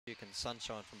Can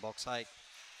Sunshine from box 8.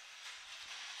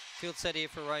 Field set here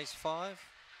for race 5.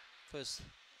 First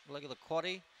leg of the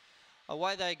quaddie.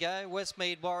 Away they go.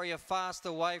 Westmead Warrior fast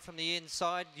away from the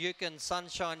inside. Can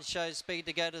Sunshine shows speed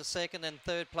to go to second, and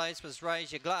third place was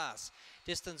Raise Your Glass.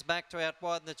 Distance back to out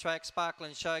widen the track,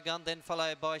 Sparkling Shogun, then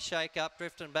followed by Shake Up.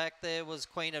 Drifting back there was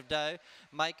Queen of Dough.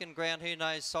 Making ground, who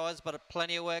knows size, but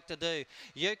plenty of work to do.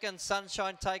 Can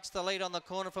Sunshine takes the lead on the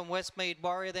corner from Westmead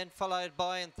Warrior, then followed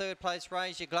by in third place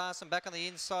Raise Your Glass, and back on the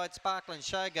inside Sparkling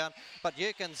Shogun, but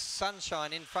Can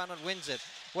Sunshine in front and wins it.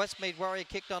 Westmead Warrior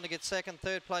kicked on to get second,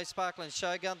 third place Sparkling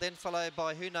Shogun, then followed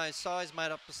by Who Knows Size,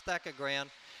 made up a stack of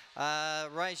ground.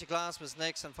 Raise Your Glass was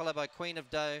next, and followed by Queen of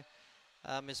Dough,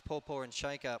 Miss Pawpaw and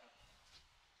Shake Up.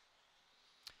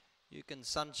 Can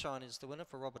Sunshine is the winner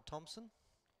for Robert Thompson.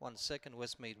 1 second,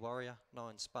 Westmead Warrior.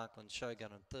 9, Sparkling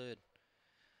Shogun, and third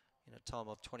in a time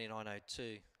of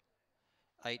 29.02.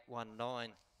 8, 1,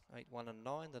 9. 8, 1 and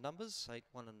 9, the numbers. 8,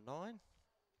 1 and 9.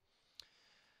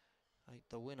 8,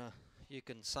 the winner,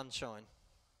 Can Sunshine.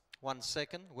 1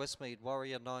 second, Westmead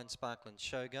Warrior. 9, Sparkling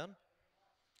Shogun,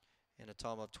 in a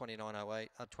time of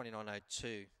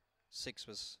 29.02. 6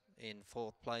 was in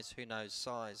fourth place, Who Knows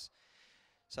Size.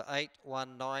 So 8,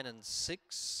 1, 9 and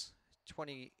 6,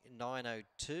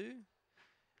 29.02.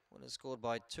 Winner scored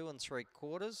by 2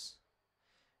 3/4.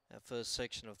 Our first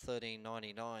section of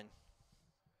 13.99.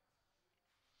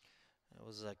 That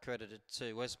was credited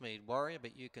to Westmead Warrior,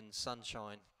 but Can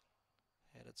Sunshine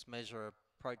had its measure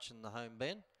approaching the home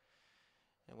bend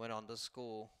and went on to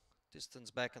score. Distance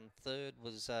back in third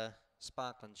was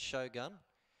Sparkling Shogun,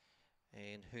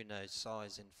 and Who Knows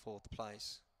Size in fourth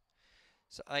place.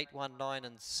 So 8, 1, 9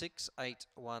 and 6, 8,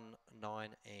 1,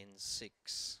 9 and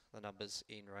 6, the numbers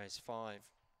in race 5.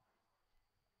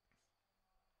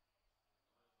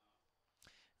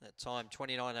 That time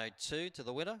 29.02 to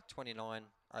the winner,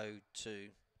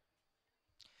 29.02.